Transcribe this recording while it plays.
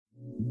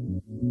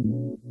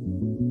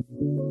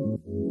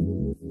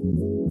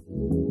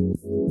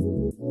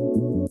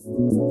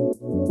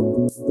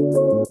Hey,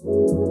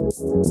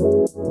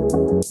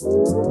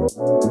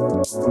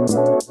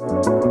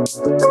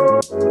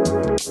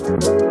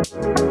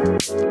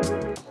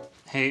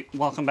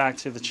 welcome back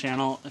to the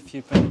channel. If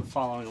you've been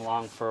following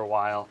along for a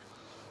while,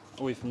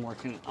 we've been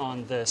working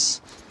on this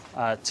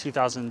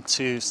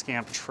 2002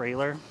 Scamp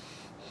trailer.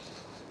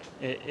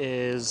 It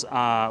is,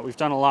 we've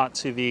done a lot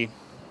to the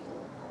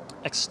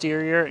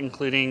exterior,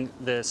 including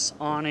this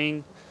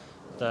awning,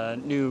 the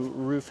new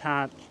roof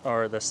hatch,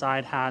 or the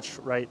side hatch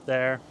right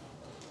there,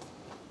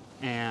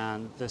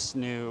 and this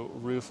new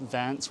roof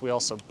vents. We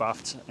also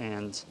buffed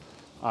and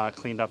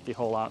cleaned up the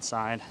whole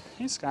outside.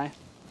 Hey, Sky.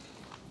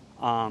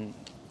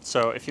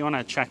 So if you want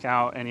to check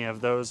out any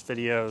of those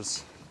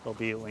videos, they'll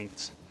be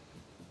linked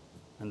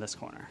in this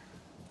corner.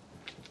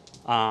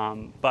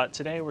 But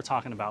today we're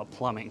talking about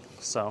plumbing.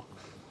 So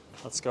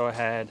let's go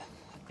ahead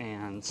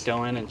and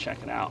go in and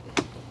check it out.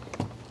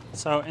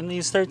 So in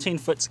these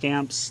 13-foot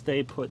Scamps,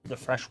 they put the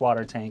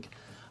freshwater tank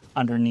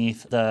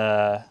underneath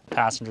the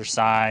passenger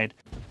side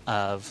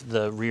of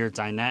the rear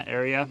dinette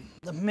area.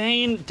 The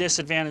main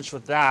disadvantage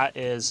with that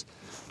is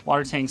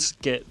water tanks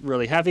get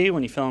really heavy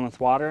when you fill them with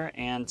water,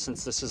 and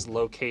since this is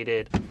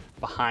located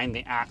behind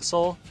the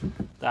axle,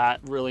 that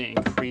really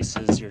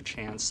increases your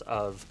chance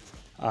of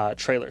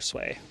trailer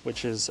sway,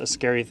 which is a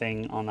scary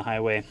thing on the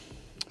highway.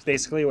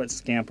 Basically what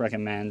Scamp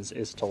recommends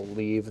is to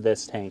leave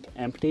this tank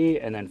empty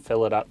and then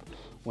fill it up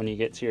when you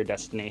get to your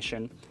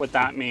destination. What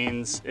that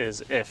means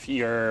is if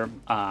you're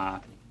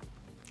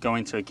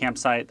going to a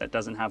campsite that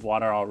doesn't have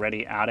water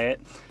already at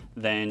it,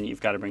 then you've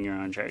got to bring your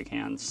own jerry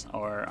cans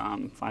or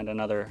find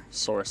another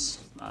source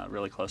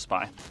really close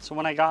by. So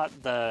when I got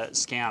the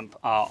Scamp,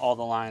 all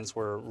the lines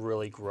were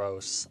really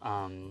gross,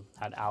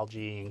 had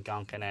algae and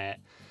gunk in it.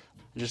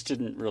 I just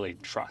didn't really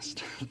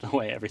trust the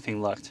way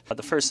everything looked. But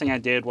the first thing I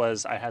did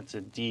was I had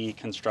to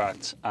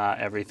deconstruct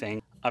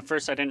everything. At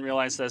first I didn't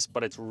realize this,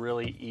 but it's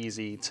really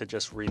easy to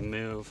just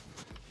remove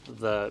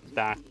the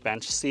back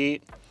bench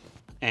seat,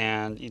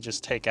 and you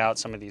just take out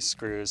some of these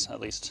screws, at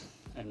least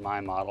in my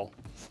model,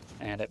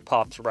 and it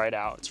pops right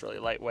out. It's really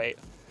lightweight.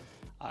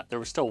 There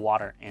was still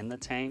water in the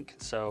tank,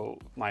 so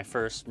my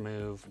first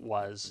move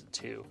was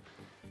to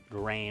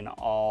drain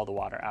all the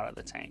water out of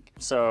the tank.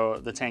 So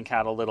the tank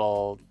had a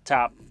little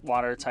tap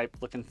water type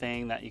looking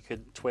thing that you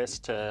could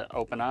twist to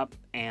open up,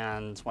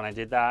 and when I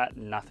did that,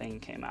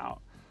 nothing came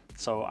out.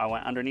 So I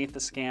went underneath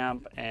the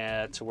Scamp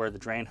to where the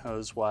drain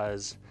hose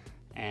was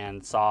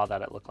and saw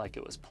that it looked like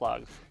it was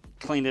plugged.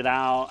 Cleaned it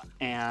out,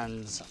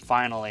 and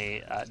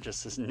finally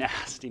just this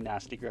nasty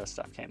gross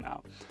stuff came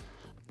out.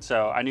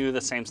 So I knew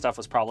the same stuff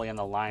was probably in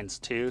the lines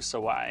too,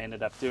 so what I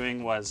ended up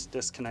doing was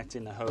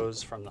disconnecting the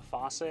hose from the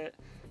faucet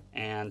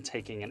and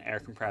taking an air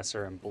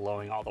compressor and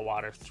blowing all the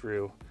water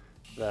through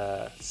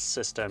the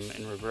system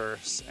in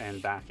reverse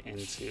and back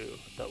into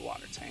the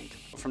water tank.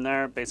 From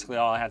there, basically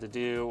all I had to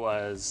do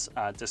was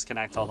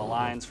disconnect all the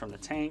lines from the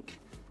tank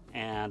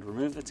and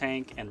remove the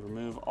tank and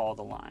remove all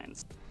the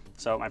lines.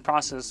 So my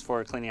process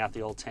for cleaning out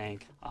the old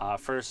tank,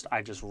 first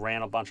I just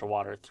ran a bunch of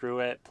water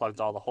through it,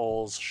 plugged all the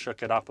holes,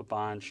 shook it up a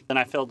bunch. Then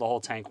I filled the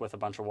whole tank with a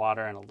bunch of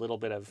water and a little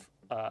bit of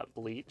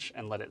bleach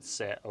and let it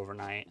sit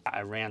overnight.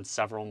 I ran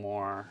several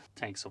more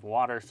tanks of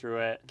water through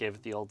it, gave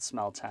it the old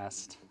smell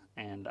test,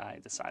 and I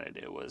decided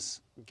it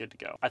was good to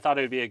go. I thought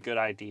it would be a good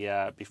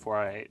idea before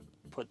I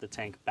put the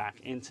tank back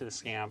into the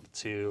Scamp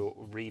to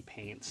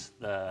repaint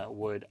the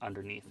wood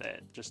underneath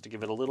it, just to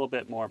give it a little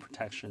bit more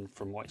protection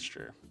from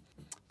moisture.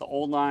 The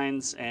old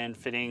lines and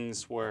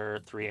fittings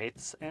were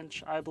 3/8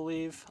 inch, I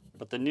believe,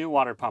 but the new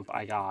water pump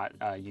I got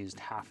used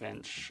 1/2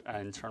 inch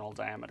internal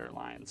diameter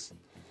lines.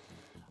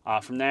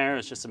 From there,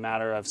 it's just a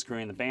matter of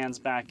screwing the bands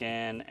back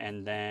in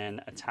and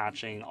then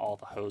attaching all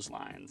the hose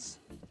lines.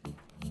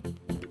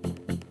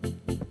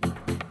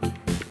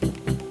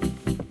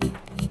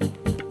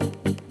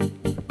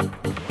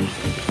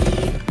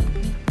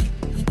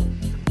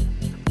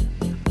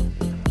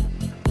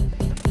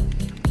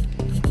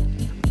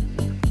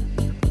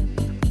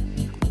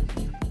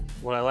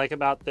 What I like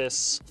about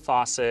this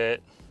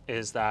faucet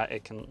is that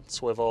it can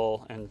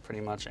swivel in pretty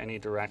much any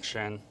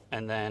direction,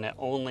 and then it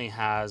only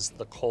has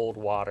the cold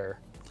water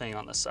thing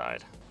on the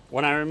side.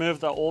 When I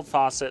removed the old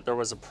faucet, there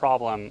was a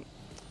problem.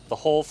 The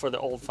hole for the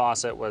old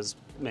faucet was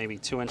maybe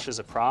 2 inches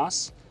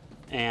across,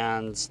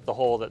 and the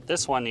hole that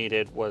this one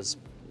needed was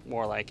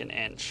more like 1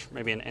 inch,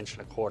 maybe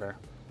 1.25 inches.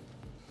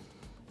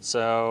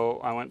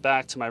 So I went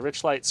back to my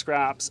Richlite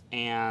scraps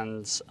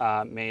and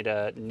made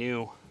a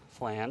new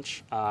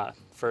flange,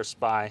 first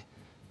by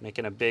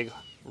making a big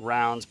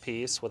round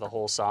piece with a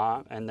hole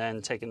saw, and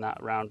then taking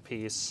that round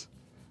piece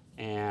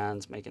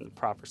and making the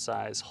proper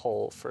size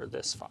hole for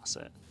this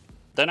faucet.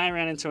 Then I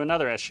ran into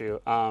another issue.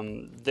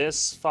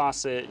 This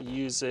faucet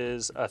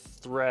uses a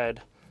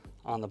thread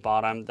on the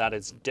bottom that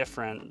is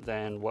different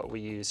than what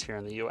we use here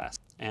in the US.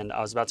 And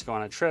I was about to go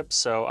on a trip,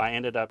 so I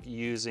ended up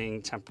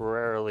using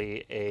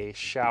temporarily a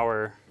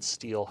shower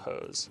steel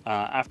hose.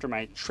 After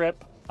my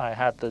trip, I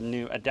had the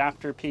new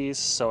adapter piece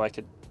so I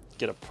could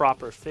get a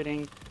proper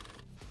fitting.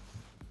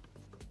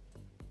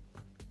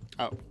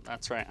 Oh,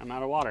 that's right, I'm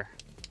out of water.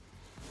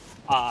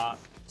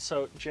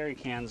 So jerry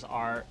cans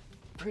are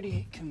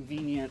pretty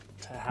convenient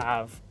to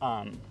have.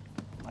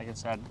 Like I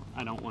said,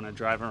 I don't want to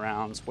drive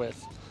around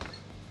with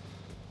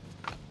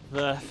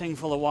the thing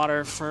full of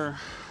water for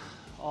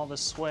all the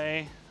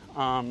sway.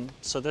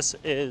 So this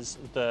is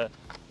the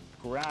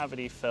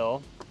gravity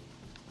fill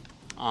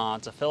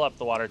to fill up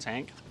the water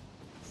tank.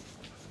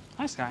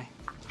 Nice guy.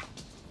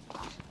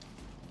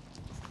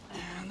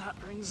 And that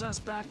brings us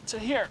back to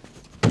here.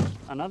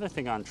 Another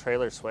thing on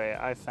trailer sway,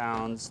 I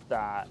found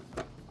that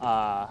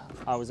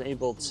I was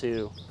able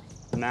to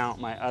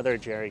mount my other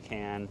jerry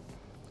can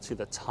to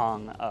the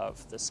tongue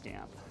of the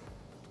Scamp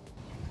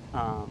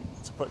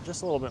to put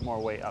just a little bit more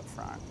weight up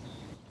front.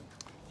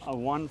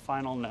 One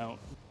final note.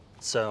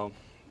 So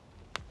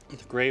the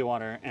gray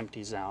water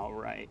empties out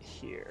right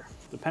here.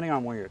 Depending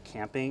on where you're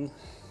camping,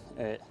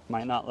 it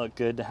might not look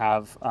good to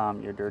have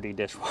your dirty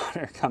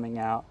dishwater coming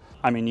out.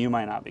 I mean, you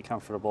might not be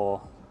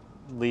comfortable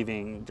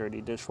leaving dirty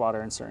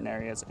dishwater in certain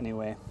areas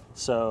anyway.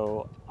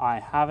 So I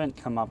haven't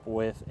come up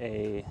with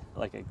a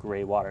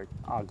gray water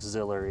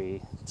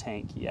auxiliary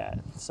tank yet.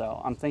 So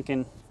I'm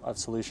thinking of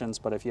solutions,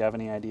 but if you have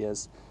any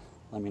ideas,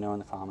 let me know in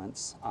the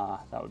comments.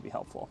 That would be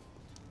helpful.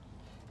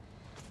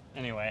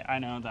 Anyway, I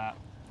know that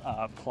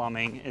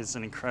plumbing is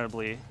an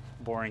incredibly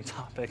boring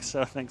topic,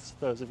 so thanks to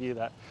those of you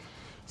that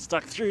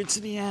stuck through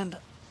to the end.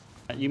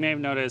 You may have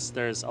noticed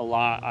there's a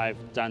lot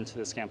I've done to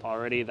this camp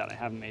already that I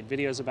haven't made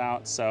videos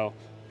about, so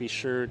be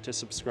sure to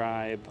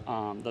subscribe.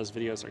 Those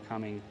videos are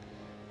coming.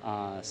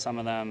 Some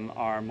of them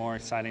are more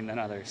exciting than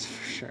others,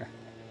 for sure.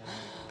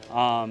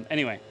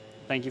 Anyway,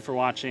 thank you for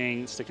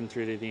watching, sticking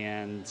through to the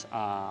end.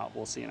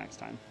 We'll see you next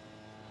time.